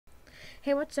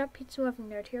Hey, what's up? Pizza Loving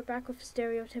Nerd here, back with a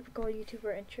stereotypical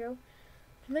YouTuber intro.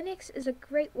 Linux is a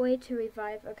great way to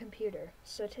revive a computer,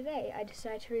 so today I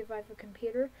decided to revive a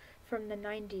computer from the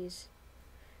 90s.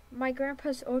 My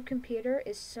grandpa's old computer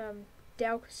is some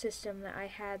Dell system that I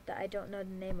had that I don't know the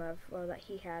name of, well, that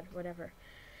he had, whatever.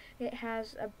 It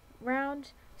has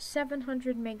around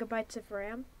 700 megabytes of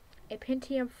RAM, a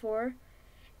Pentium 4,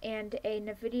 and a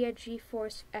NVIDIA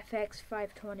GeForce FX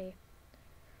 520.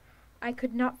 I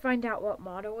could not find out what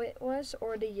model it was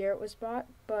or the year it was bought,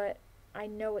 but I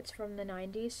know it's from the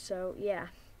 90s, so yeah.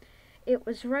 It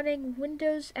was running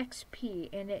Windows XP,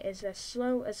 and it is as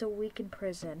slow as a week in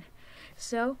prison.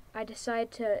 So I decided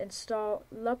to install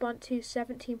Lubuntu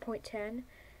 17.10,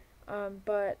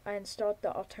 but I installed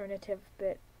the alternative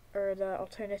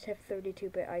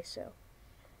 32-bit ISO.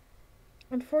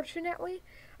 Unfortunately,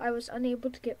 I was unable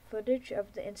to get footage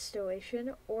of the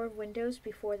installation or Windows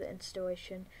before the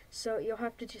installation, so you'll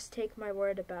have to just take my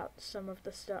word about some of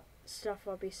the stuff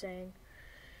I'll be saying.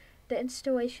 The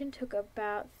installation took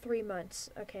about 3 months.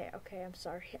 Okay, I'm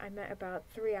sorry. I meant about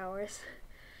 3 hours.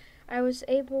 I was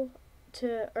unable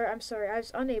to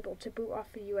boot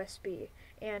off a USB,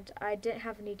 and I didn't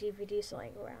have any DVDs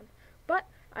laying around. But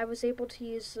I was able to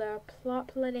use the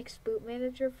Plop Linux Boot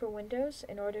Manager for Windows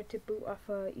in order to boot off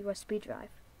a USB drive.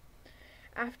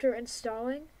 After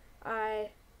installing, I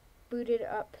booted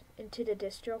up into the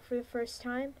distro for the first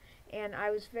time, and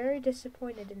I was very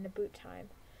disappointed in the boot time.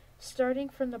 Starting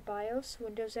from the BIOS,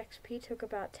 Windows XP took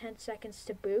about 10 seconds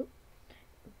to boot,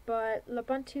 but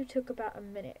Lubuntu took about a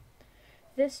minute.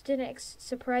 This didn't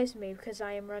surprise me because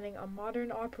I am running a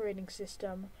modern operating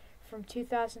system from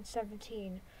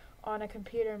 2017 on a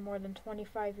computer more than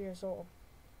 25 years old.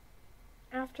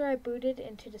 After I booted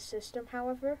into the system,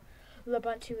 however,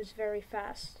 Lubuntu was very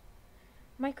fast.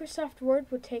 Microsoft Word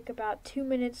would take about 2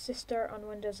 minutes to start on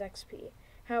Windows XP.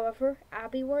 However,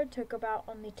 Abby Word took about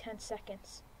only 10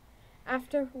 seconds.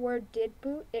 After Word did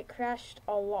boot, it crashed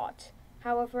a lot.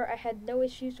 However, I had no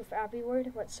issues with Abby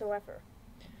Word whatsoever.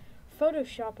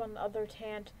 Photoshop, on the other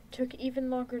hand, took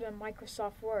even longer than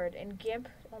Microsoft Word, and GIMP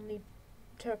only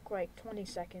took like 20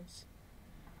 seconds.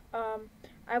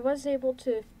 I was able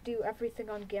to do everything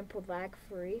on GIMP with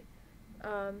lag-free.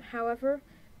 However,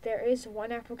 there is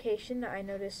one application that I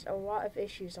noticed a lot of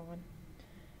issues on.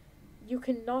 You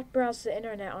cannot browse the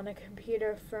internet on a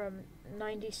computer from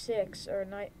 96 or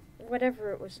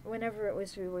whenever it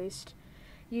was released,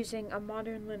 using a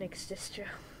modern Linux distro.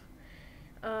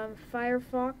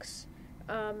 Firefox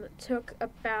took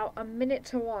about a minute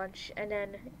to launch, and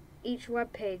then each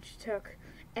web page took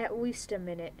at least a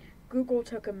minute. Google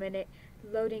took a minute,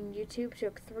 loading YouTube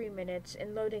took 3 minutes,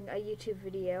 and loading a YouTube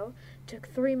video took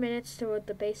 3 minutes to load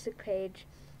the basic page,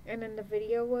 and then the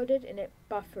video loaded and it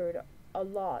buffered a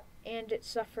lot, and it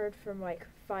suffered from like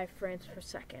 5 frames per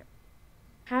second.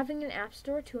 Having an app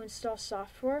store to install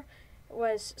software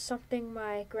was something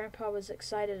my grandpa was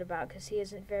excited about because he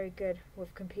isn't very good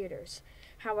with computers.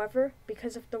 However,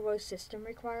 because of the low system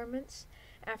requirements,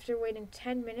 after waiting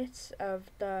 10 minutes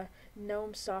of the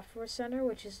GNOME Software Center,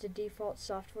 which is the default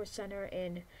software center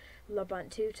in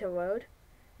Lubuntu, to load,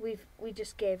 we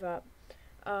just gave up.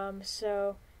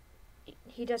 So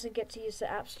he doesn't get to use the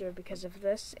App Store because of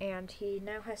this, and he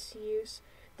now has to use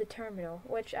the terminal,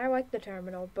 which I like the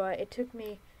terminal, but it took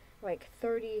me like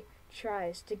 30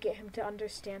 tries to get him to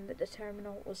understand that the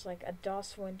terminal was like a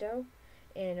DOS window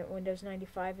in Windows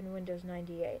 95 and Windows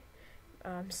 98.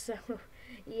 So,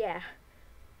 yeah.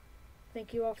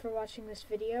 Thank you all for watching this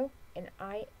video, and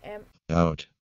I am out.